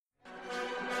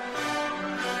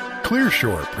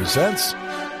Clearshore presents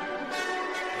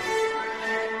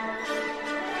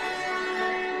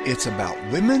It's About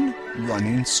Women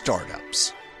Running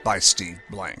Startups by Steve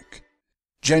Blank.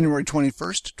 January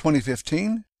 21st,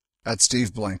 2015 at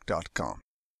steveblank.com.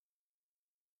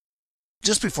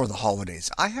 Just before the holidays,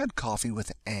 I had coffee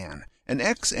with Anne, an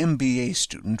ex-MBA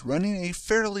student running a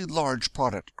fairly large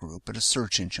product group at a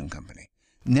search engine company,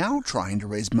 now trying to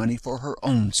raise money for her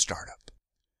own startup.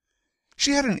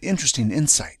 She had an interesting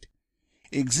insight.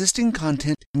 Existing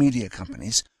content media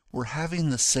companies were having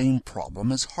the same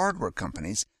problem as hardware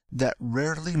companies that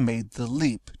rarely made the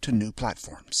leap to new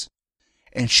platforms.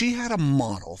 And she had a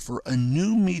model for a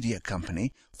new media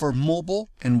company for mobile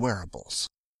and wearables.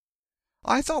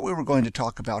 I thought we were going to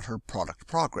talk about her product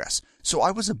progress, so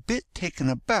I was a bit taken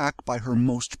aback by her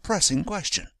most pressing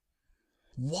question.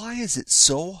 Why is it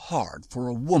so hard for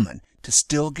a woman to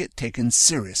still get taken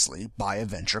seriously by a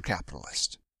venture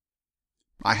capitalist?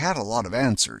 I had a lot of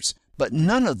answers, but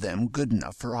none of them good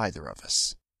enough for either of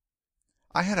us.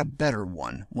 I had a better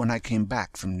one when I came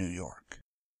back from New York.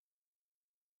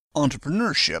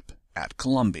 Entrepreneurship at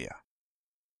Columbia.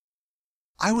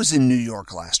 I was in New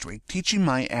York last week teaching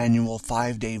my annual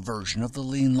 5-day version of the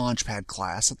Lean Launchpad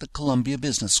class at the Columbia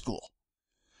Business School.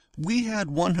 We had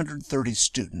 130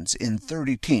 students in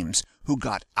 30 teams who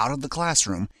got out of the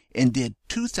classroom and did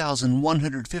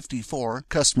 2,154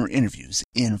 customer interviews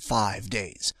in 5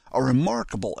 days, a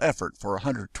remarkable effort for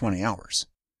 120 hours.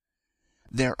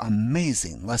 Their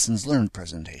amazing lessons learned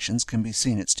presentations can be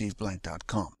seen at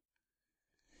steveblank.com.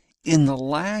 In the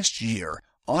last year,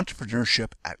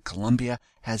 entrepreneurship at Columbia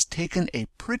has taken a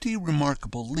pretty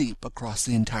remarkable leap across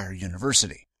the entire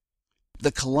university.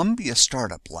 The Columbia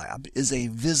Startup Lab is a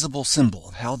visible symbol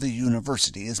of how the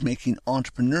university is making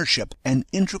entrepreneurship an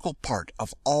integral part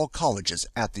of all colleges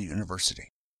at the university.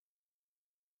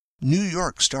 New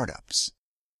York startups.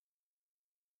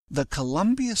 The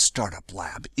Columbia Startup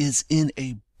Lab is in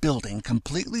a building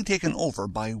completely taken over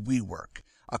by WeWork,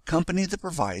 a company that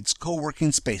provides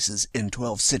co-working spaces in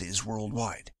 12 cities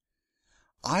worldwide.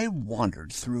 I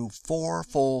wandered through 4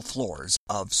 full floors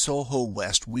of Soho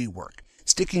West WeWork,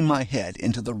 sticking my head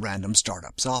into the random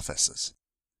startups' offices.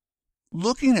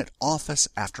 Looking at office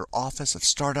after office of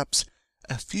startups,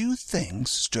 a few things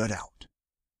stood out.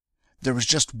 There was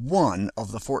just one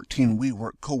of the 14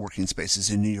 WeWork co-working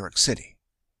spaces in New York City.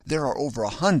 There are over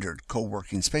 100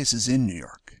 co-working spaces in New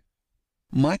York.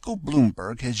 Michael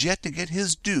Bloomberg has yet to get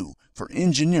his due for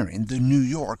engineering the New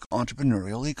York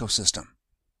entrepreneurial ecosystem.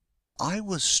 I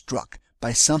was struck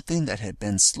by something that had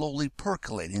been slowly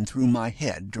percolating through my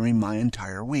head during my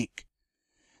entire week.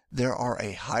 There are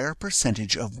a higher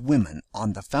percentage of women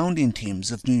on the founding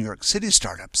teams of New York City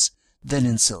startups than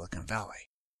in Silicon Valley.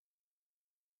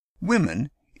 Women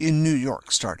in New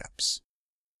York startups.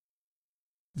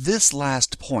 This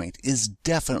last point is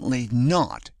definitely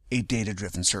not a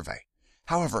data-driven survey.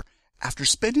 However, after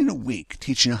spending a week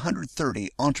teaching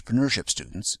 130 entrepreneurship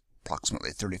students,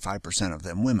 approximately 35% of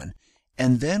them women,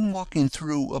 and then walking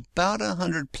through about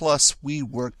 100-plus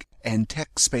WeWork and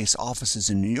tech space offices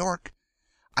in New York,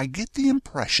 I get the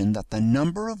impression that the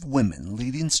number of women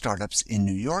leading startups in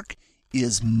New York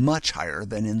is much higher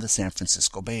than in the San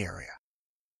Francisco Bay Area.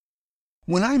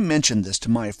 When I mentioned this to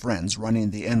my friends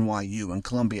running the NYU and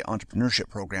Columbia entrepreneurship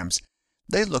programs,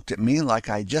 they looked at me like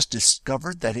I just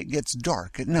discovered that it gets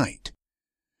dark at night.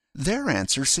 Their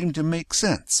answer seemed to make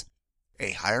sense.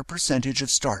 A higher percentage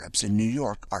of startups in New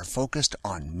York are focused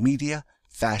on media,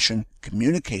 fashion,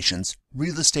 communications,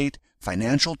 real estate,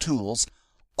 financial tools,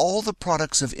 all the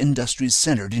products of industries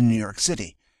centered in New York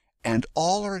City, and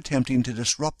all are attempting to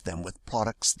disrupt them with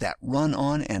products that run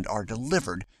on and are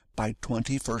delivered by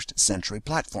 21st century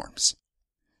platforms.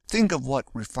 Think of what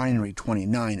Refinery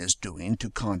 29 is doing to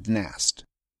Condé Nast.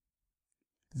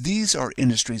 These are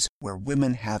industries where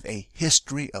women have a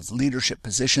history of leadership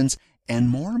positions and,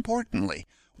 more importantly,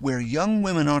 where young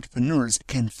women entrepreneurs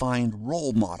can find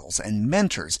role models and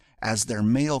mentors as their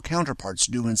male counterparts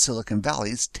do in Silicon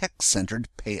Valley's tech-centered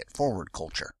pay-it-forward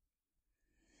culture.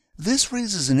 This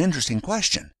raises an interesting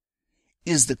question.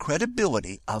 Is the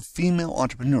credibility of female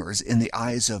entrepreneurs in the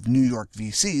eyes of New York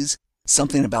VCs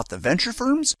something about the venture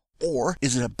firms, or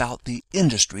is it about the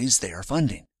industries they are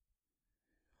funding?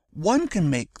 One can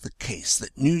make the case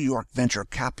that New York venture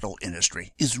capital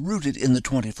industry is rooted in the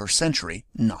 21st century,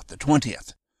 not the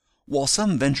 20th. While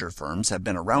some venture firms have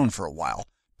been around for a while,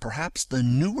 perhaps the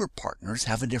newer partners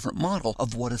have a different model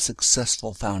of what a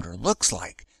successful founder looks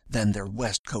like than their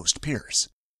West Coast peers.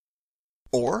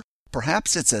 Or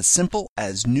perhaps it's as simple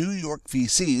as New York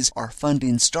VCs are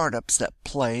funding startups that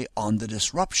play on the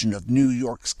disruption of New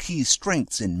York's key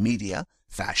strengths in media,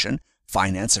 fashion,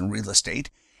 finance and real estate,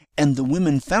 and the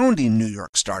women founding New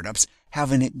York startups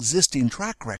have an existing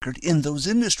track record in those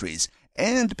industries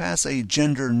and pass a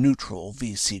gender-neutral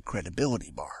VC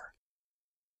credibility bar.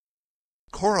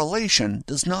 Correlation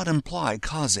does not imply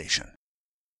causation.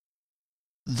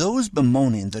 Those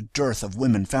bemoaning the dearth of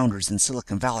women founders in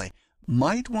Silicon Valley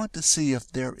might want to see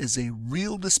if there is a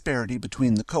real disparity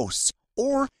between the coasts,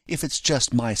 or if it's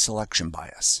just my selection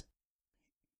bias.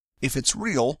 If it's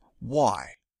real,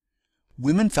 why?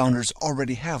 Women founders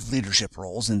already have leadership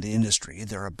roles in the industry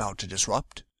they're about to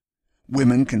disrupt.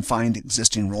 Women can find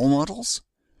existing role models.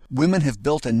 Women have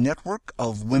built a network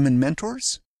of women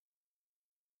mentors.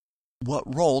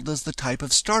 What role does the type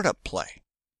of startup play?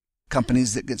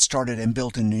 Companies that get started and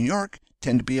built in New York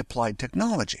tend to be applied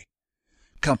technology.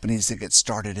 Companies that get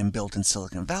started and built in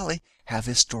Silicon Valley have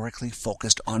historically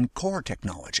focused on core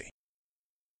technology.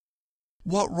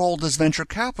 What role does venture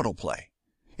capital play?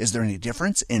 Is there any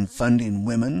difference in funding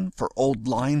women for old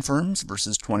line firms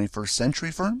versus 21st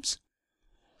century firms?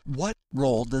 What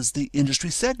role does the industry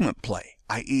segment play,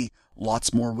 i.e.,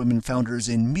 lots more women founders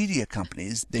in media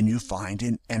companies than you find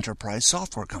in enterprise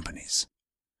software companies?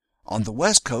 On the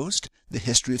West Coast, the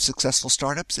history of successful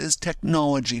startups is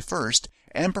technology first,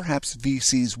 and perhaps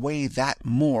VCs weigh that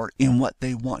more in what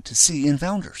they want to see in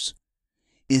founders.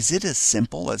 Is it as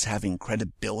simple as having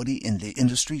credibility in the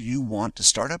industry you want to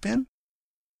start up in?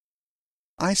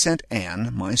 I sent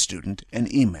Anne, my student, an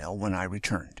email when I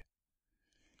returned.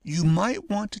 You might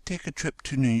want to take a trip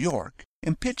to New York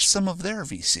and pitch some of their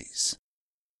VCs.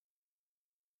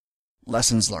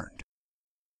 Lessons learned.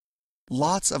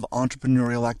 Lots of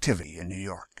entrepreneurial activity in New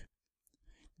York.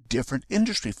 Different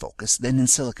industry focus than in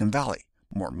Silicon Valley.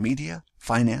 More media,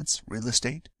 finance, real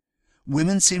estate.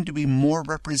 Women seem to be more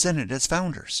represented as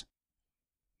founders.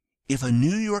 If a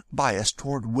New York bias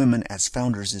toward women as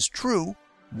founders is true,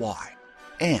 why?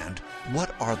 And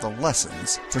what are the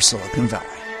lessons for Silicon Valley?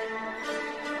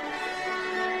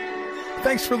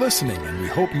 Thanks for listening, and we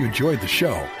hope you enjoyed the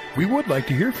show. We would like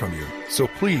to hear from you, so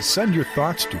please send your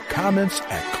thoughts to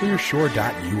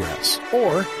comments@clearshore.us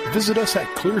or visit us at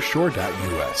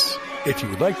clearshore.us. If you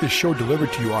would like this show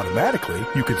delivered to you automatically,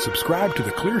 you can subscribe to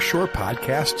the Clear Shore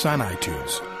podcasts on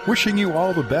iTunes. Wishing you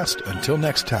all the best until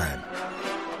next time.